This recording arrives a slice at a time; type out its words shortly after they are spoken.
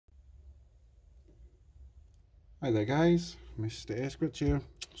Hi there guys, Mr. A here.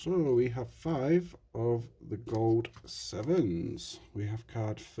 So we have 5 of the gold 7s. We have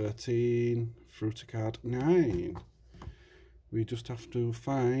card 13 through to card 9. We just have to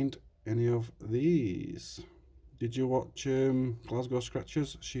find any of these. Did you watch Glasgow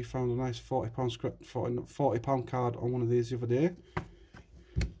Scratchers? She found a nice £40 card on one of these the other day.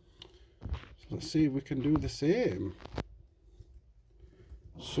 So let's see if we can do the same.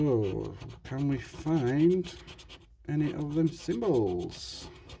 So, can we find any of them symbols?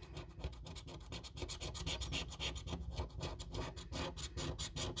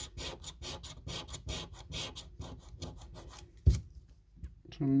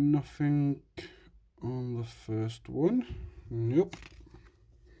 So nothing on the first one. Nope.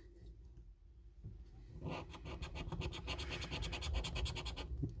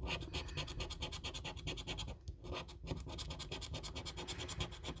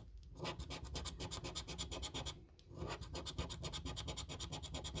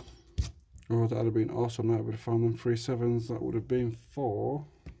 Oh, that would have been awesome. That would have found them 3 7s. That would have been for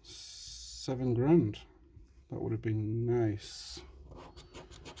 7 grand. That would have been nice.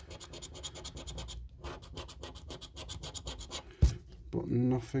 But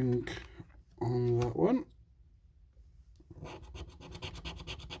nothing on that one.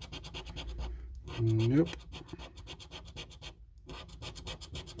 Nope.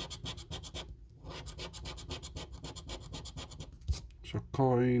 So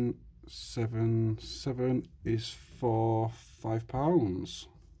coin 7 is for £5.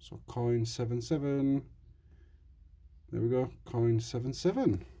 So coin 7. There we go. Coin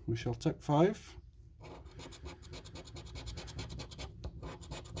 7. We shall take 5.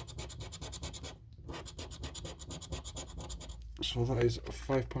 So that is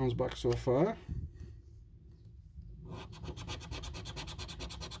 £5 back so far.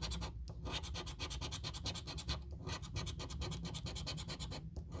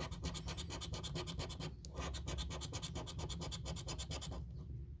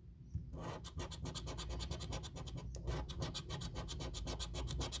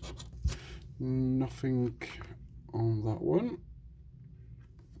 Nothing on that one.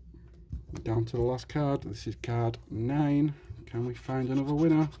 Down to the last card. This is card 9. Can we find another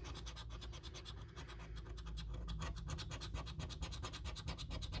winner?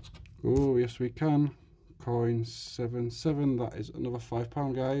 Oh yes we can. Coin 7. That is another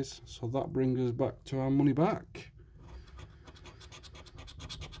 £5 guys. So that brings us back to our money back.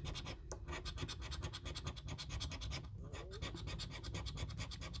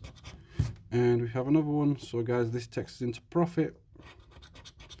 And we have another one. So guys, this takes us into profit.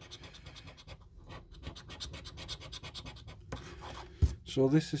 So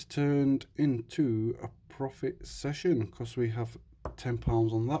this is turned into a profit session because we have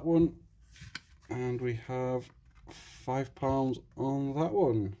 £10 on that one and we have £5 on that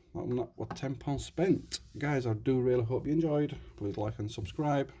one. That was £10 spent. Guys, I do really hope you enjoyed. Please like and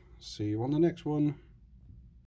subscribe. See you on the next one.